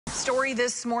story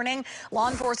this morning. Law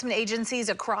enforcement agencies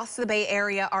across the Bay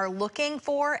Area are looking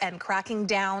for and cracking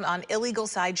down on illegal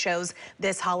sideshows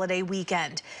this holiday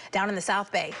weekend. Down in the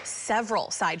South Bay, several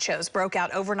sideshows broke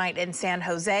out overnight in San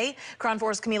Jose. KRON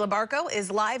 4's Camila Barco is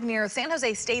live near San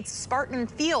Jose State's Spartan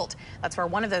Field. That's where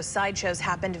one of those sideshows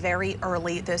happened very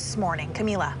early this morning.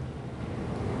 Camila.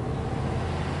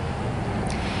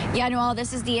 Yeah, Noel,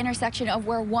 this is the intersection of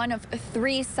where one of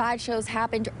three sideshows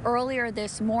happened earlier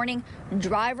this morning.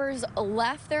 Drivers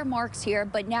left their marks here,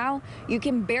 but now you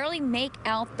can barely make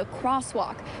out the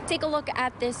crosswalk. Take a look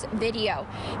at this video.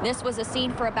 This was a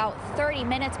scene for about 30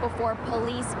 minutes before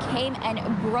police came and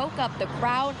broke up the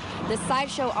crowd. The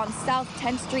sideshow on South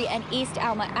 10th Street and East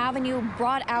Alma Avenue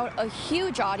brought out a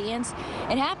huge audience.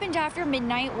 It happened after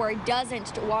midnight, where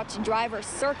dozens watched drivers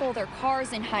circle their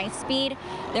cars in high speed.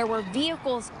 There were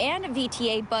vehicles and a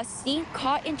VTA bus seen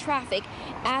caught in traffic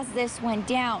as this went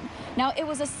down. Now, it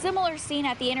was a similar scene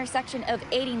at the intersection of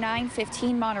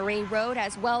 8915 Monterey Road,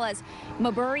 as well as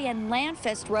Mabury and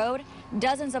Landfist Road.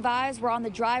 Dozens of eyes were on the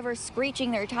drivers screeching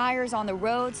their tires on the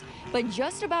roads. But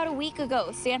just about a week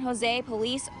ago, San Jose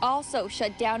police also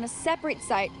shut down a separate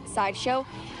sideshow.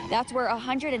 That's where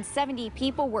 170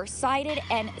 people were cited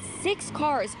and 6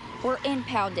 cars were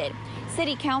impounded.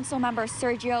 City Council member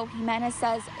Sergio Jimenez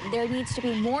says there needs to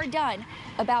be more done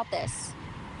about this.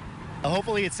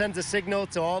 Hopefully it sends a signal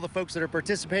to all the folks that are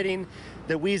participating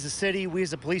that we as a city, we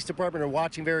as a police department are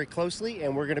watching very closely,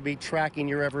 and we're going to be tracking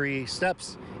your every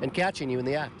steps and catching you in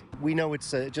the act. We know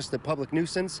it's just a public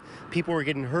nuisance. People are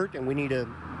getting hurt, and we need to,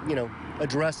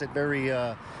 address it very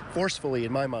forcefully,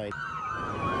 in my mind.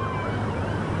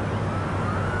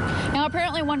 Now,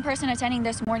 apparently one person attending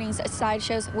this morning's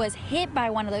sideshows was hit by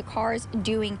one of the cars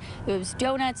doing those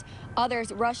donuts.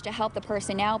 Others rushed to help the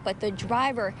person out, but the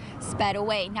driver sped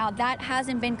away. Now, that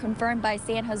hasn't been confirmed by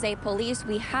San Jose police.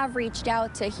 We have reached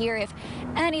out to hear if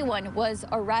anyone was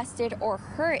arrested or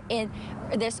hurt in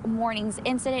this morning's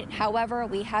incident. However,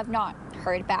 we have not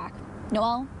heard back.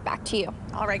 Noel, back to you.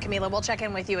 All right, Camila, we'll check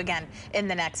in with you again in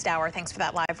the next hour. Thanks for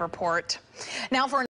that live report. Now for